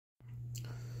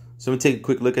So I'm gonna take a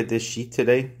quick look at this sheath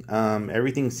today.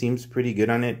 Everything seems pretty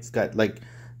good on it. It's got like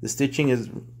the stitching is,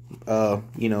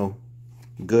 you know,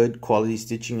 good quality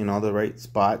stitching in all the right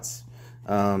spots.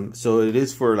 So it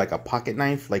is for like a pocket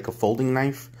knife, like a folding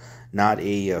knife, not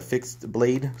a fixed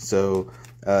blade. So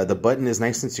the button is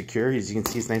nice and secure. As you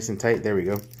can see, it's nice and tight. There we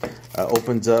go.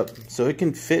 Opens up, so it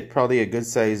can fit probably a good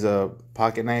size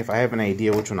pocket knife. I have an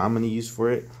idea which one I'm going to use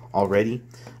for it already.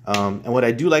 And what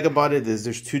I do like about it is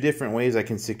there's two different ways I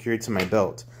can secure it to my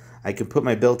belt. I can put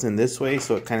my belt in this way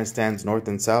so it kind of stands north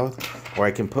and south, or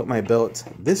I can put my belt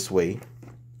this way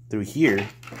through here,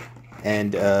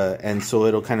 and so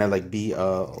it'll kind of like be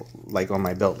like on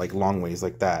my belt, like long ways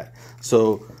like that.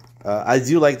 So I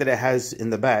do like that it has in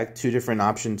the back two different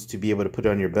options to be able to put it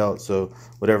on your belt, so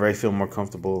whatever I feel more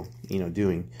comfortable, you know,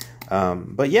 doing.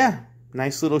 But yeah,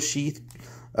 nice little sheath.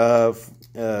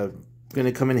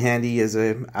 Gonna come in handy as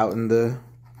I'm out in the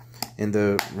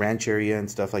ranch area and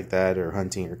stuff like that, or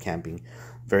hunting or camping.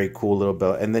 Very cool little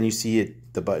belt, and then you see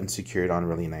it, the button secured on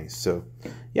really nice. So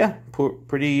yeah,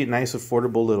 pretty nice,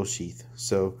 affordable little sheath.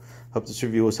 So hope this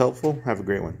review was helpful. Have a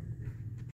great one.